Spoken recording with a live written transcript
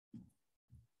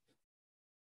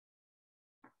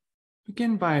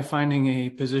Begin by finding a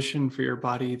position for your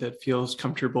body that feels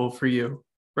comfortable for you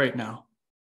right now.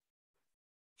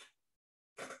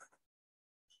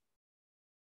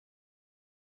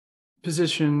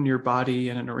 Position your body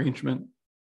in an arrangement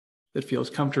that feels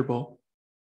comfortable.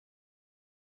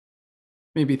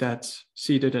 Maybe that's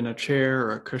seated in a chair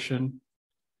or a cushion.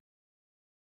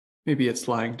 Maybe it's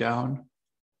lying down.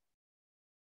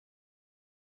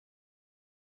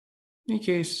 In any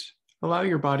case, allow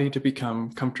your body to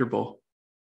become comfortable.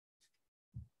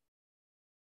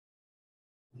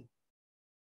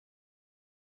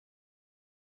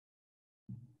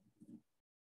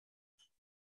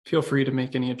 Feel free to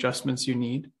make any adjustments you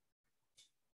need.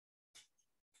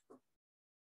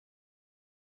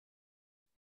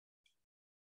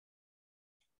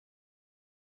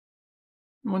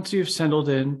 Once you've settled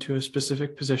into a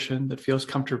specific position that feels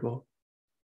comfortable,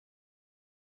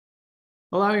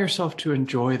 allow yourself to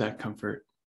enjoy that comfort,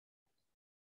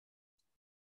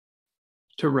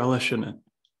 to relish in it,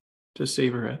 to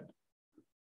savor it.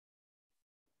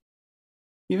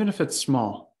 Even if it's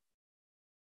small,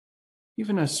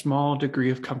 even a small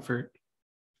degree of comfort,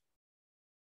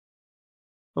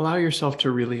 allow yourself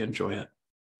to really enjoy it.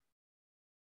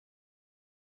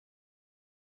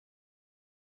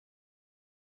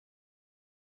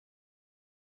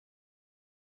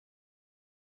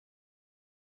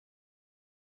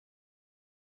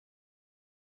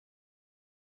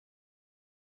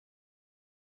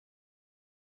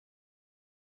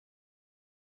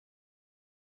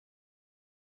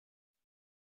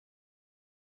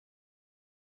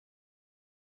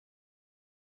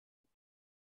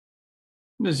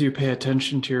 And as you pay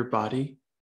attention to your body,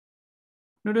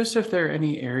 notice if there are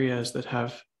any areas that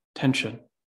have tension,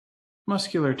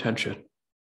 muscular tension,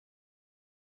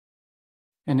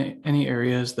 and any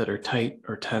areas that are tight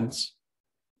or tense,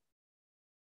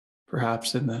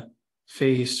 perhaps in the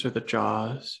face or the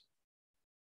jaws,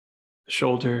 the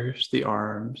shoulders, the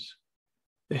arms,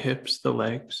 the hips, the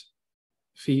legs,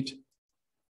 feet.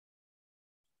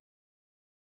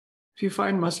 If you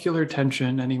find muscular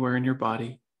tension anywhere in your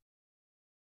body,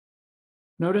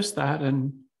 notice that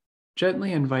and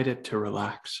gently invite it to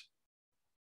relax.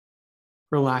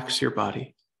 Relax your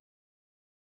body.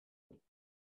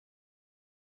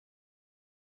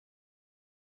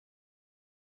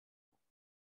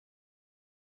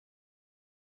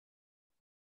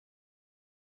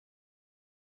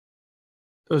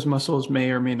 Those muscles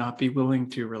may or may not be willing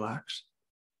to relax.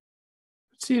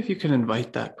 But see if you can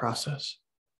invite that process.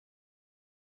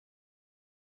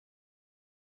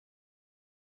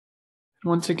 And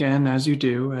once again, as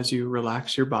you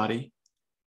relax your body,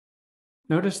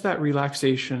 notice that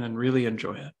relaxation and really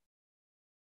enjoy it.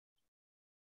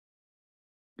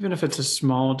 Even if it's a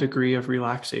small degree of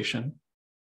relaxation,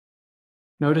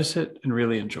 notice it and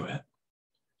really enjoy it.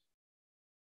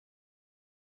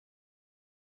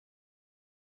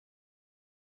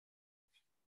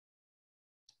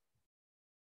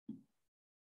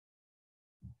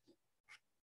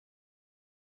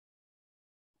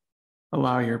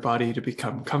 Allow your body to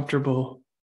become comfortable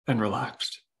and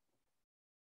relaxed.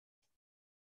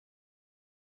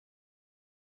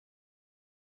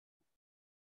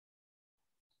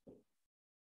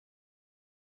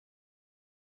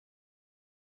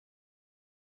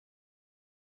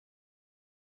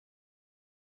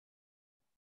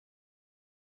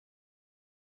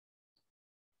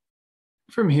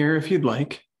 From here, if you'd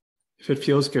like, if it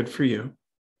feels good for you,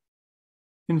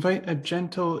 invite a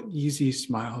gentle, easy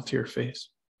smile to your face.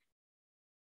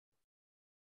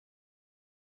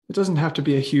 It doesn't have to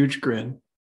be a huge grin.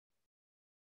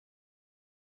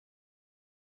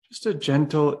 Just a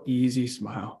gentle, easy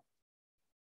smile.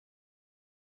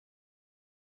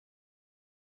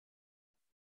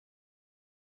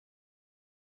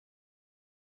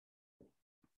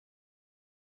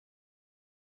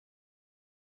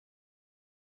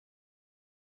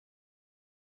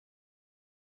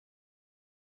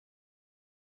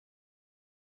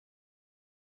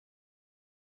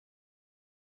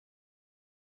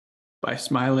 By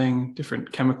smiling,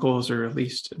 different chemicals are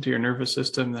released into your nervous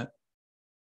system that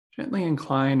gently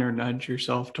incline or nudge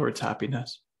yourself towards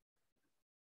happiness.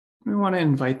 We want to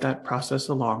invite that process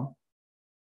along.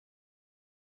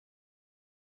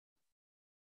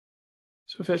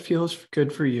 So if it feels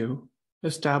good for you,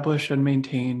 establish and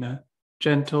maintain a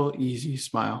gentle, easy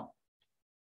smile.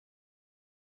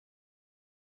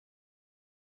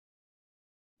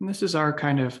 And this is our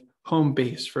kind of home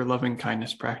base for loving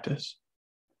kindness practice.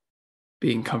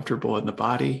 Being comfortable in the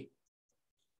body,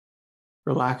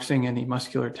 relaxing any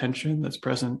muscular tension that's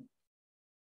present,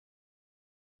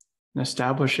 and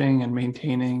establishing and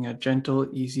maintaining a gentle,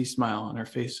 easy smile on our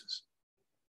faces.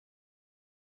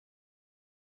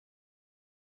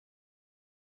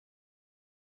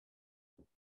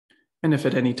 And if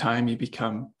at any time you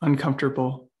become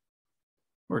uncomfortable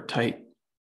or tight,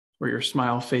 or your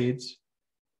smile fades,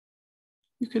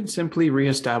 you can simply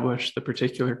reestablish the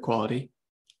particular quality,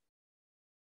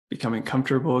 becoming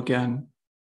comfortable again,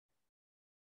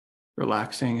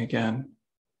 relaxing again,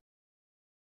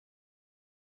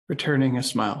 returning a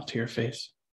smile to your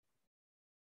face.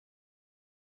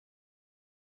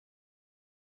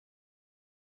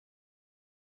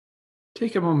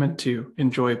 Take a moment to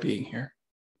enjoy being here.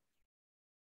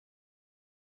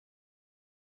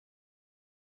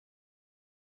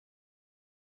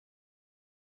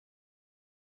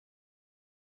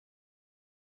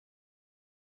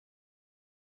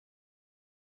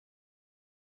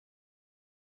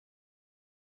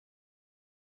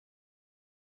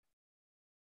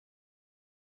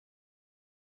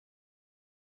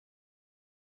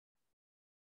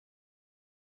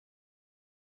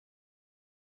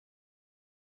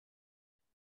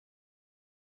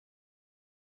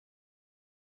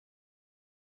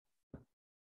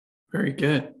 Very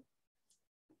good.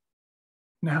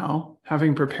 Now,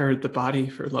 having prepared the body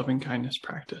for loving kindness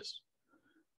practice,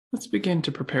 let's begin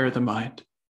to prepare the mind.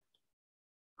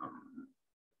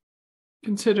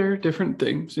 Consider different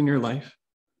things in your life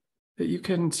that you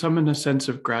can summon a sense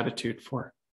of gratitude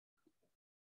for.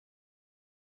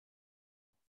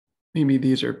 Maybe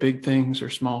these are big things or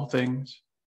small things,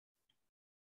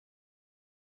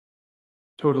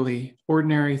 totally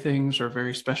ordinary things or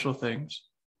very special things.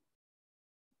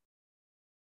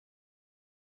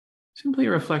 Simply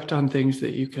reflect on things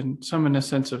that you can summon a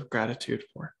sense of gratitude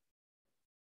for.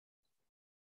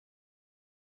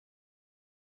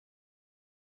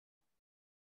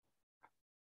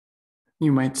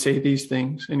 You might say these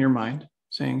things in your mind,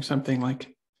 saying something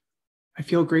like, I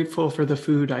feel grateful for the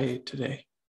food I ate today.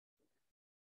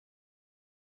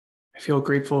 I feel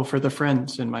grateful for the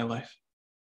friends in my life.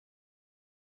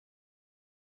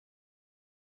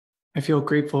 I feel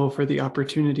grateful for the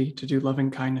opportunity to do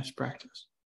loving kindness practice.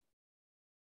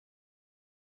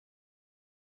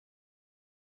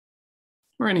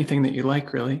 Or anything that you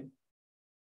like, really.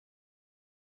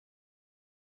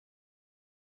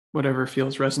 Whatever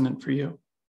feels resonant for you.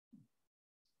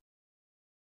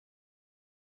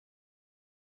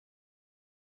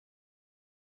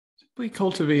 Simply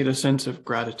cultivate a sense of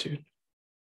gratitude.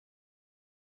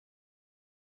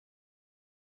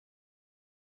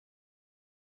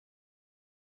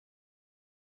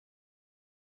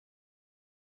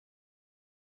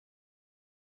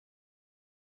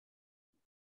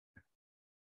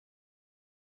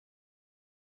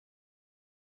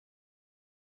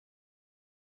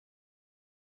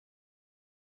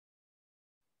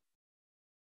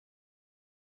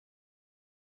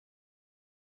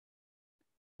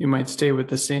 You might stay with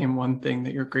the same one thing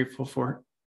that you're grateful for,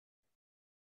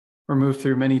 or move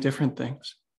through many different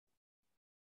things.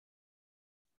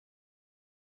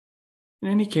 In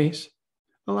any case,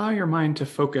 allow your mind to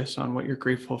focus on what you're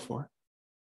grateful for.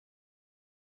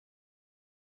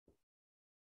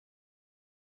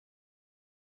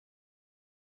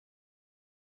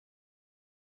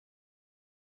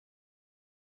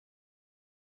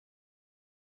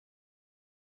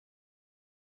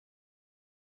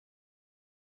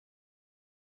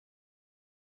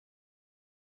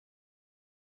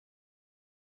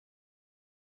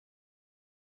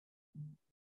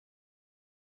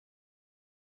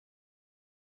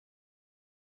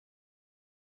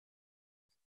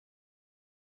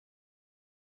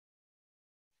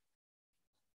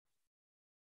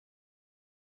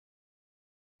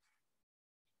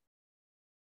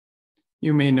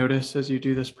 You may notice as you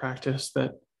do this practice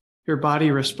that your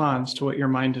body responds to what your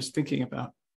mind is thinking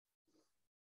about,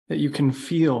 that you can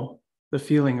feel the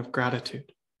feeling of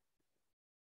gratitude.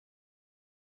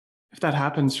 If that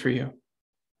happens for you,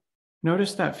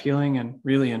 notice that feeling and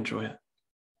really enjoy it.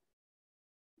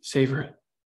 Savor it.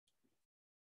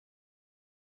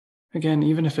 Again,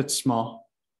 even if it's small,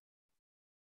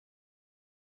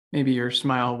 maybe your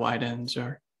smile widens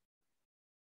or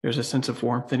there's a sense of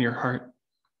warmth in your heart,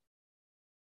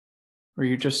 or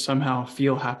you just somehow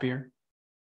feel happier.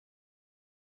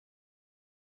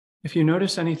 If you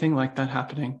notice anything like that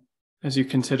happening as you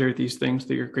consider these things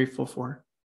that you're grateful for,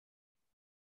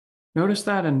 notice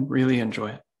that and really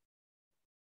enjoy it.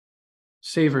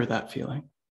 Savor that feeling.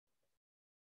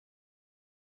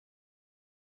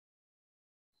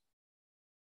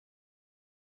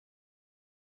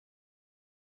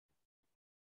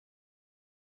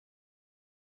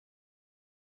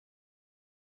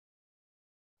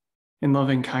 In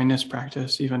loving kindness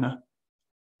practice, even a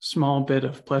small bit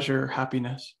of pleasure or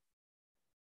happiness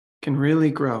can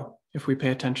really grow if we pay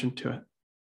attention to it.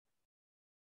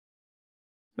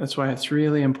 That's why it's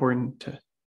really important to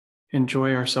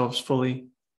enjoy ourselves fully.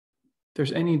 If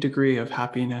there's any degree of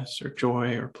happiness or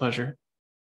joy or pleasure,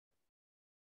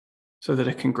 so that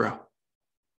it can grow.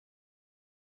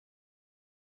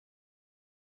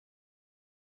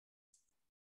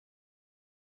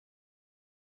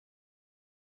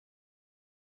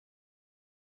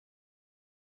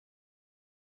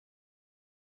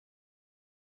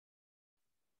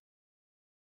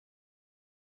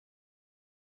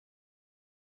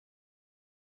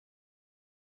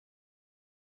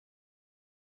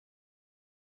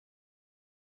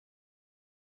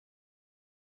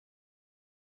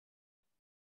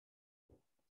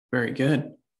 Very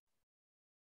good.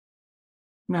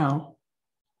 Now,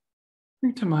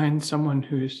 bring to mind someone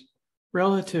who's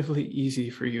relatively easy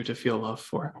for you to feel love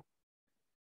for.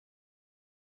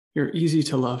 Your easy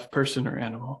to love person or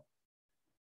animal.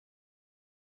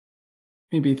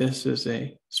 Maybe this is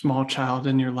a small child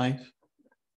in your life,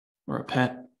 or a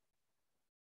pet,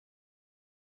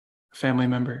 a family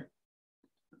member.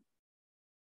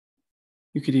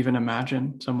 You could even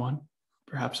imagine someone,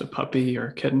 perhaps a puppy or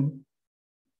a kitten,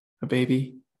 a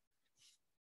baby.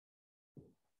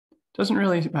 Doesn't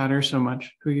really matter so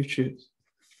much who you choose,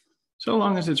 so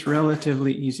long as it's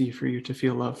relatively easy for you to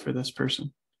feel love for this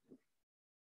person.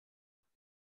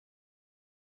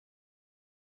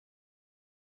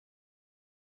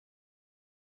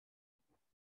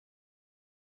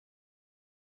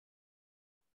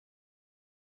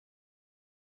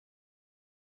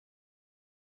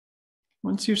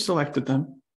 Once you've selected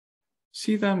them,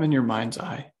 see them in your mind's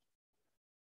eye.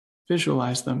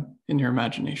 Visualize them in your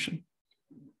imagination.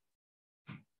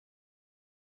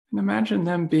 And imagine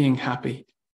them being happy.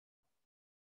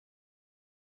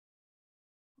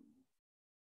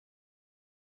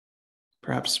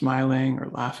 Perhaps smiling or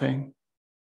laughing,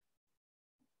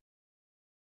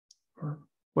 or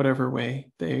whatever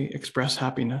way they express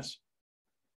happiness.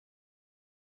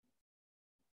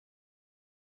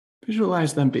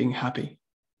 Visualize them being happy.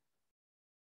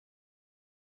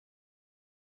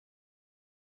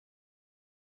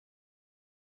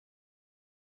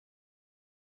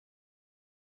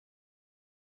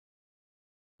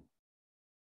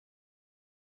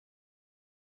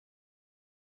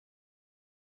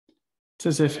 It's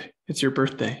as if it's your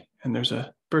birthday and there's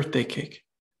a birthday cake,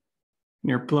 and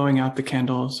you're blowing out the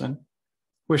candles and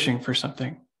wishing for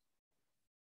something.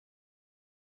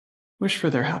 Wish for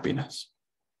their happiness.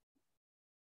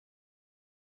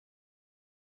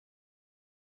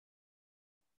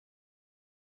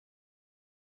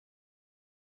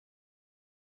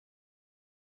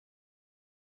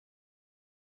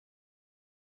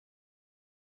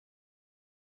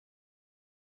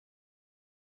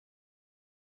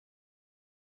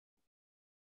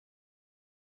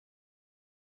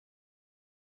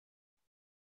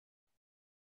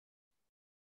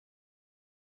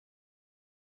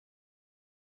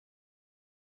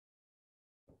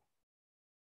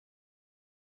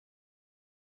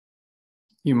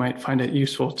 You might find it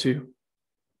useful to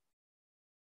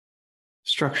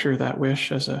structure that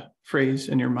wish as a phrase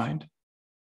in your mind.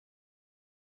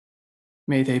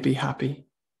 May they be happy.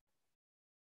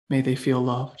 May they feel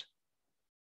loved.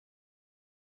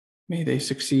 May they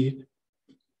succeed.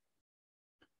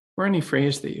 Or any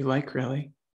phrase that you like,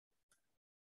 really.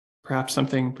 Perhaps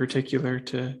something particular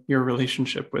to your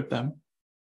relationship with them.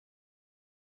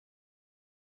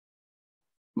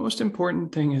 Most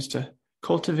important thing is to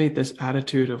cultivate this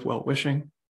attitude of well-wishing.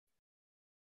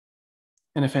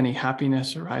 And if any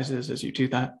happiness arises as you do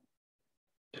that,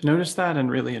 to notice that and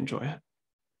really enjoy it.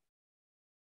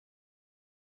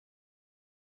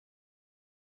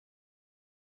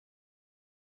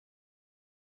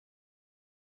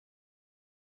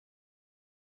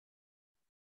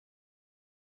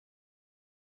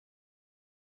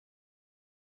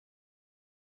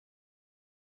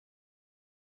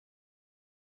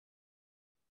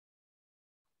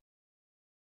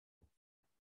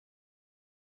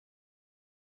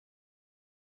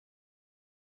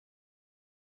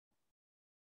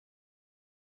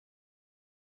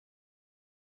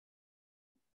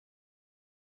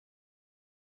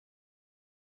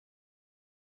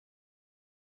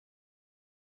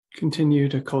 Continue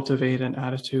to cultivate an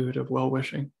attitude of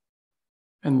well-wishing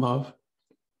and love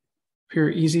for your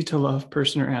easy to love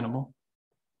person or animal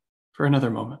for another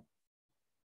moment.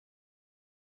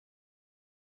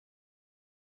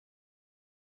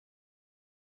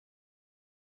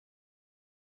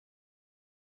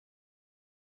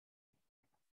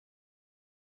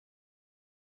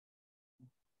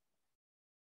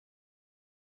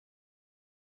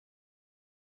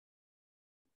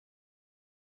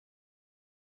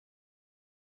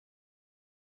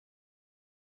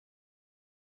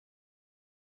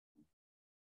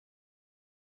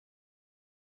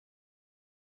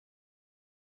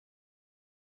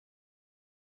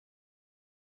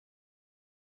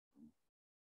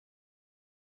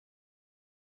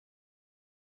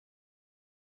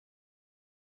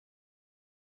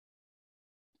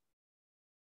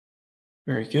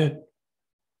 Very good.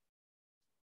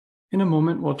 In a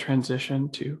moment, we'll transition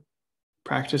to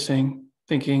practicing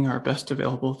thinking our best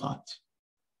available thoughts.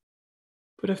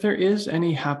 But if there is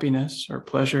any happiness or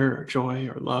pleasure or joy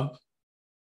or love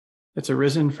that's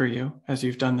arisen for you as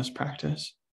you've done this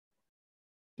practice,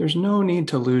 there's no need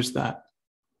to lose that,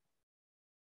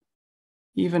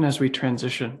 even as we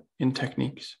transition in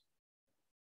techniques.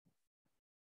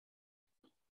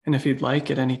 And if you'd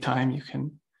like, at any time, you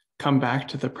can come back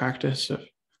to the practice of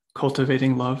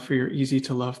cultivating love for your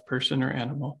easy-to-love person or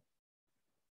animal,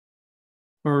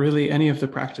 or really any of the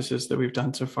practices that we've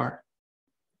done so far.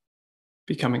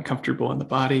 Becoming comfortable in the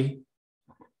body,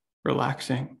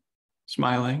 relaxing,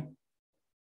 smiling,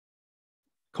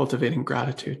 cultivating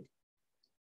gratitude.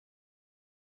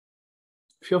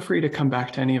 Feel free to come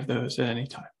back to any of those at any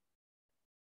time.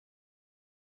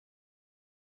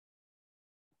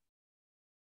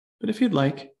 But if you'd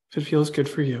like, if it feels good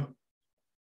for you,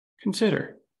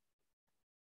 consider,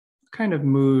 what kind of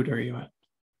mood are you in?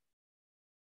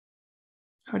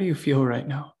 How do you feel right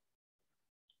now?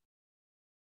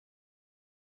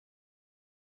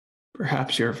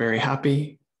 Perhaps you're very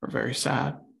happy or very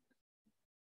sad,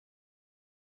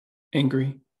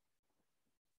 angry,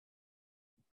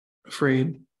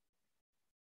 afraid,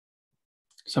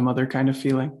 some other kind of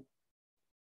feeling.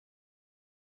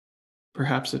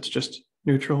 Perhaps it's just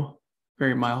neutral,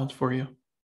 very mild for you.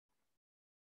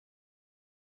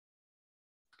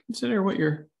 Consider what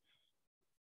your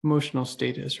emotional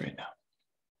state is right now.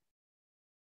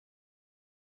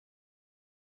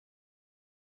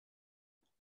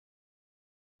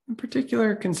 In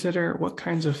particular, consider what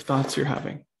kinds of thoughts you're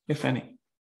having, if any.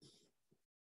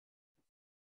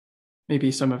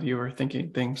 Maybe some of you are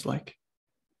thinking things like,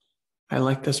 I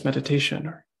like this meditation,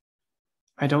 or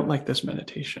I don't like this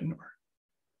meditation, or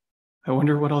I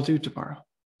wonder what I'll do tomorrow.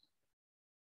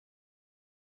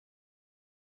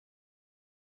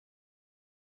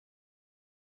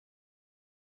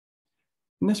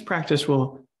 In this practice,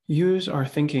 we'll use our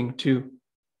thinking to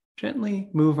gently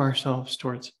move ourselves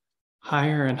towards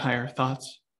higher and higher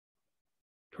thoughts,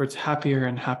 towards happier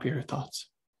and happier thoughts.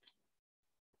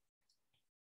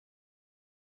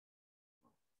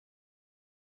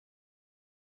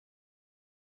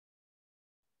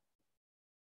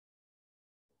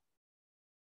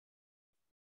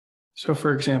 So,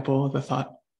 for example, the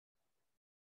thought,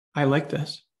 I like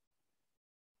this,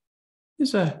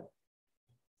 is a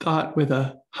thought with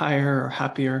a higher or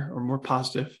happier or more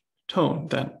positive tone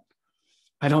than,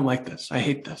 I don't like this, I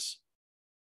hate this.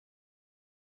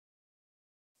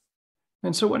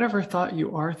 And so, whatever thought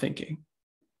you are thinking,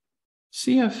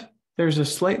 see if there's a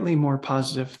slightly more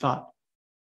positive thought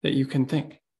that you can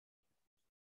think.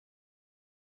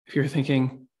 If you're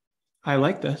thinking, I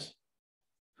like this,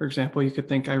 for example, you could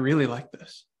think, I really like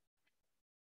this.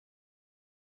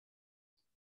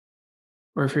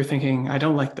 Or if you're thinking, I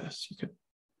don't like this, you could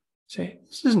say,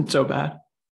 this isn't so bad.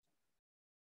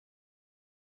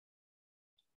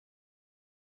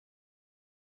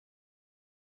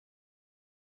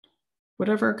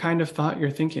 Whatever kind of thought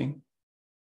you're thinking,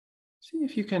 see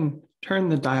if you can turn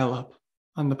the dial up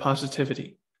on the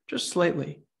positivity just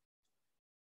slightly.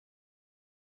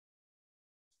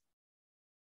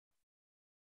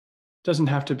 Doesn't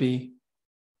have to be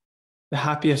the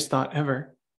happiest thought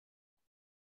ever.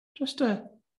 Just a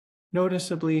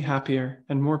noticeably happier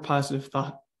and more positive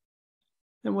thought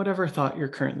than whatever thought you're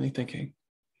currently thinking.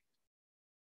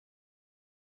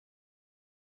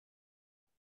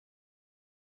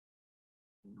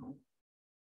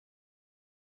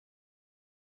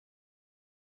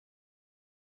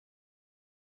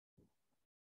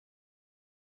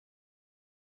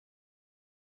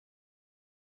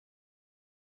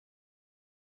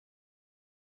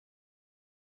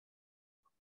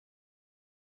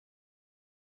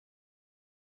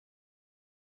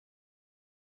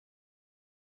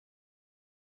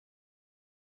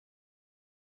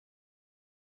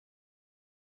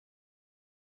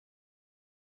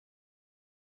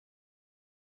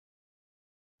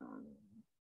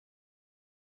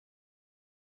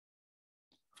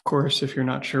 Of course, if you're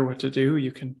not sure what to do,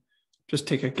 you can just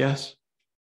take a guess.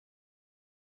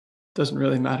 Doesn't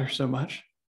really matter so much.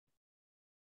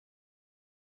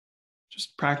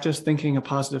 Just practice thinking a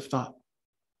positive thought.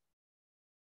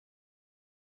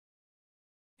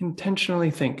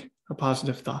 Intentionally think a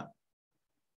positive thought.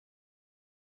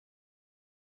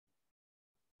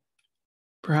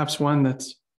 Perhaps one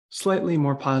that's slightly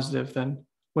more positive than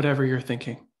whatever you're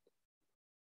thinking.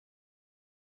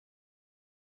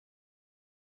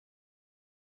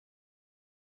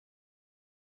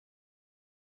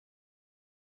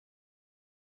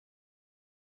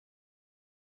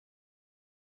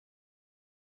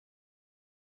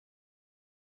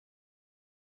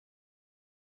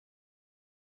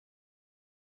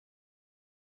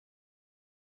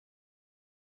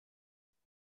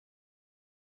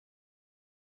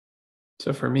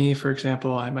 So for me, for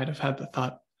example, I might have had the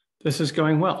thought, this is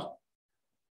going well.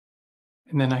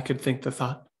 And then I could think the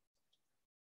thought,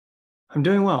 I'm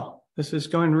doing well. This is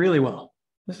going really well.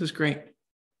 This is great.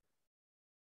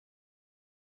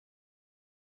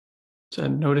 It's a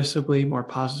noticeably more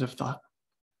positive thought.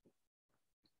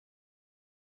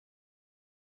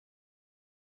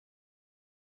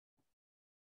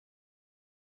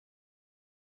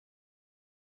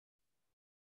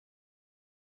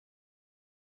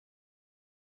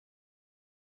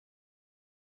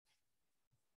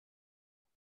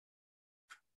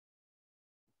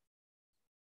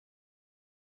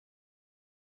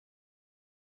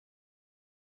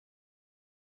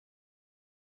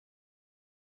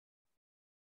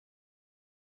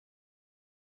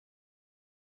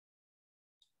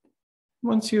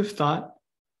 Once you've thought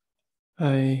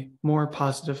a more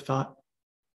positive thought,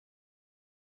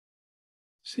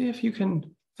 see if you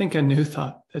can think a new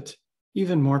thought that's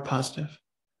even more positive.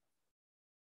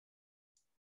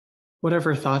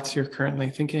 Whatever thoughts you're currently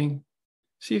thinking,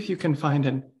 see if you can find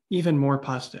an even more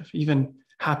positive, even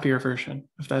happier version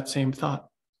of that same thought.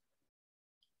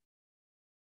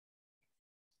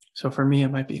 So for me, it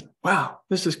might be, wow,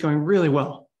 this is going really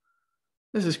well.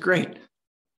 This is great.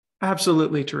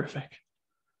 Absolutely terrific.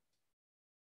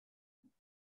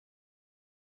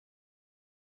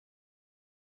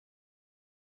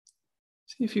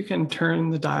 See if you can turn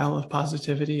the dial of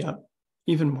positivity up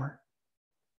even more.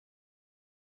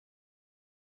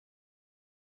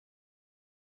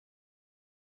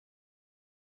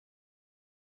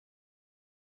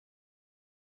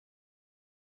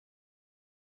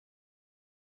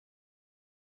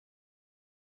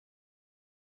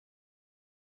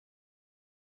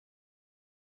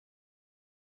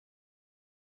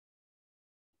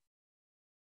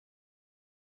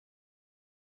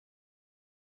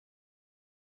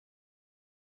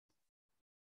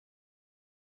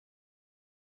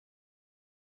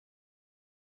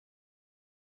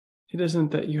 It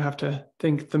isn't that you have to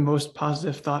think the most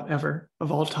positive thought ever of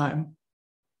all time.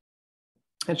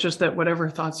 It's just that whatever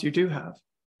thoughts you do have,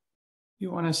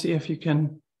 you want to see if you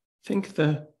can think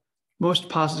the most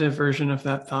positive version of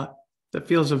that thought that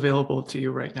feels available to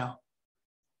you right now.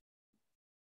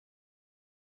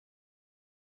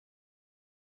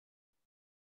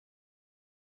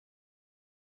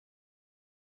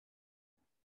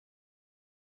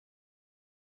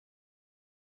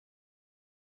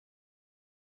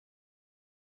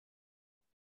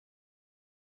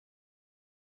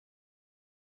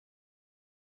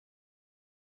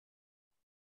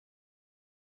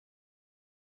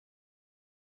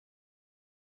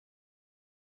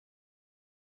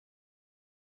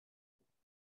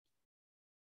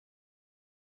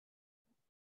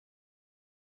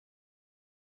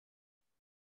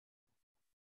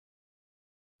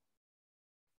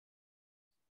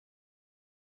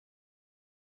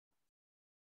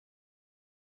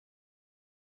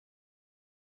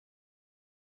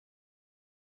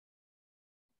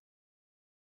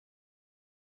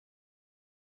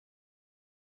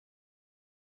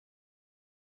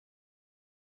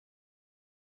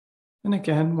 And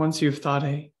again, once you've thought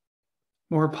a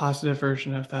more positive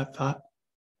version of that thought,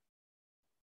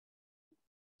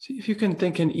 see if you can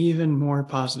think an even more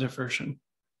positive version.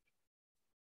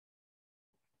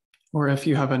 Or if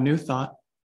you have a new thought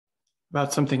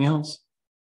about something else,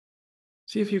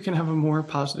 see if you can have a more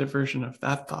positive version of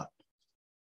that thought.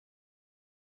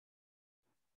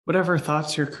 Whatever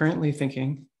thoughts you're currently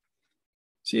thinking,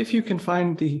 see if you can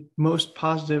find the most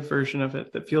positive version of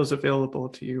it that feels available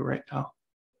to you right now.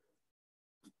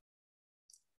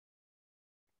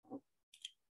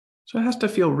 So it has to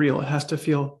feel real. It has to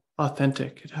feel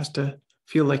authentic. It has to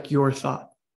feel like your thought.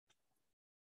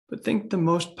 But think the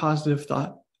most positive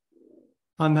thought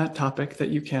on that topic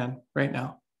that you can right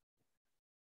now,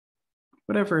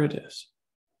 whatever it is.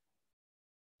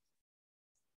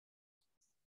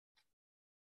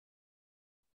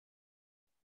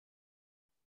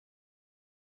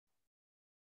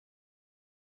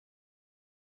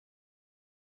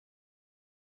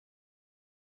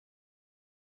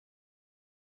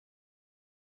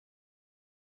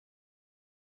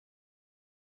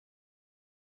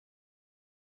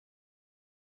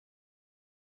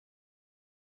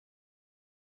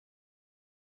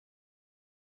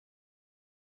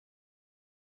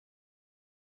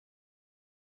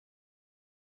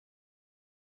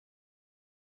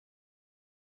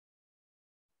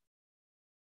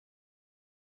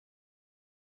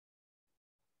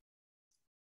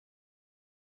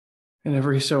 And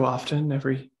every so often,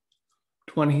 every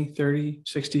 20, 30,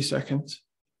 60 seconds,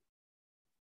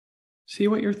 see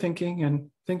what you're thinking and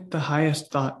think the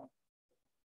highest thought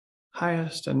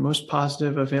highest and most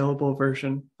positive available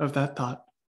version of that thought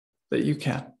that you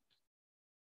can.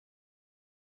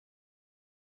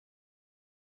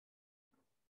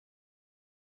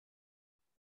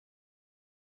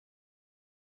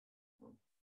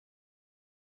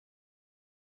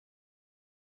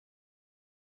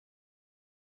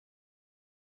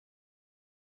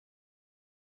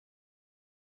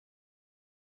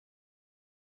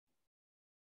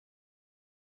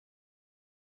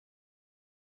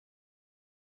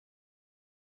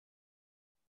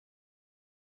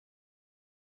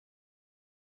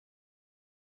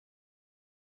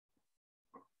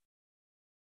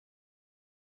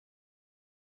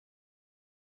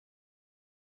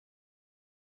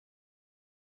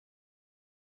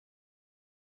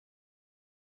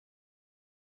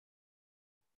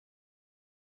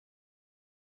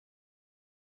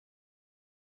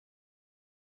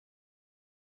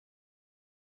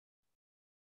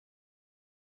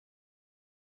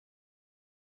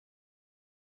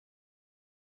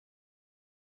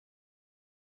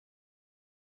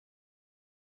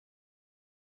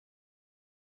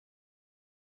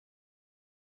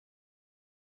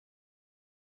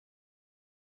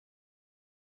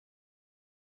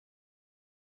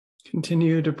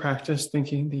 Continue to practice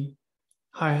thinking the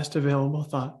highest available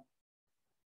thought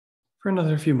for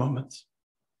another few moments.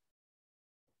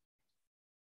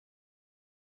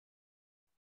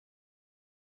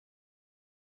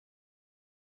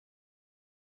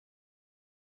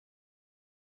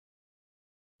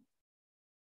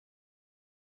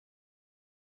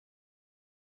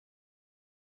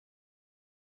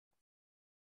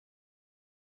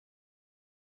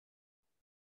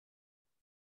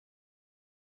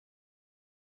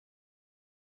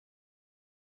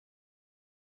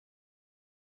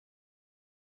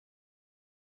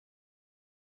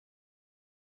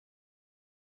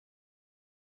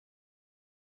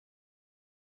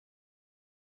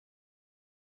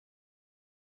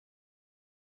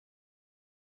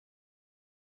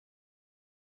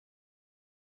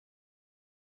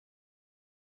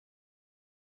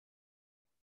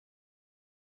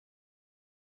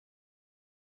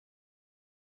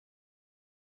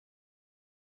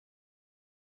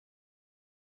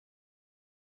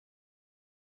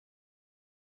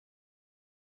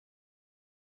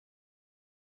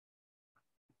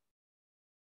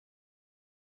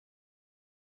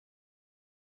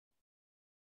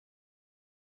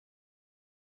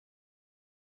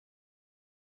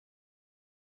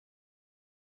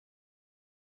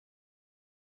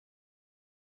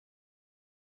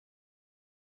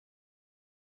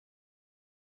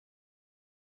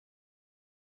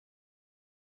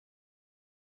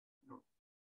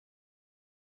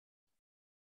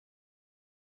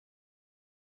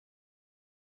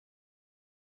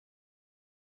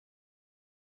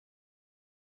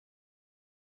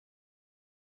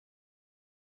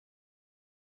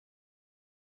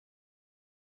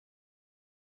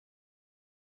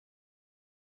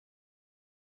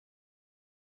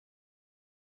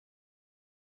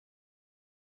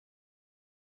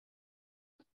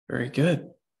 Very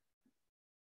good.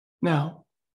 Now,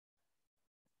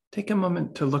 take a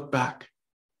moment to look back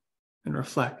and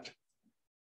reflect.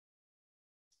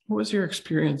 What was your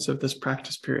experience of this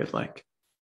practice period like?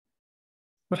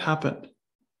 What happened?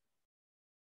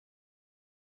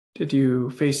 Did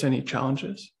you face any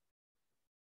challenges?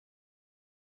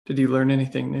 Did you learn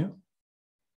anything new?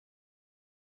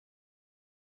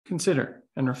 Consider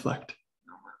and reflect.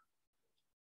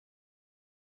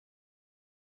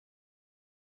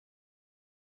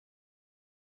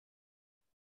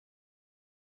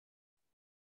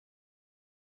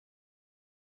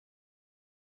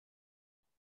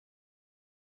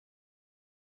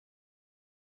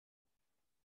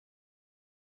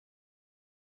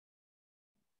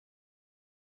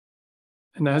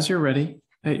 And as you're ready,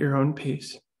 at your own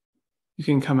pace, you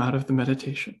can come out of the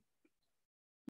meditation.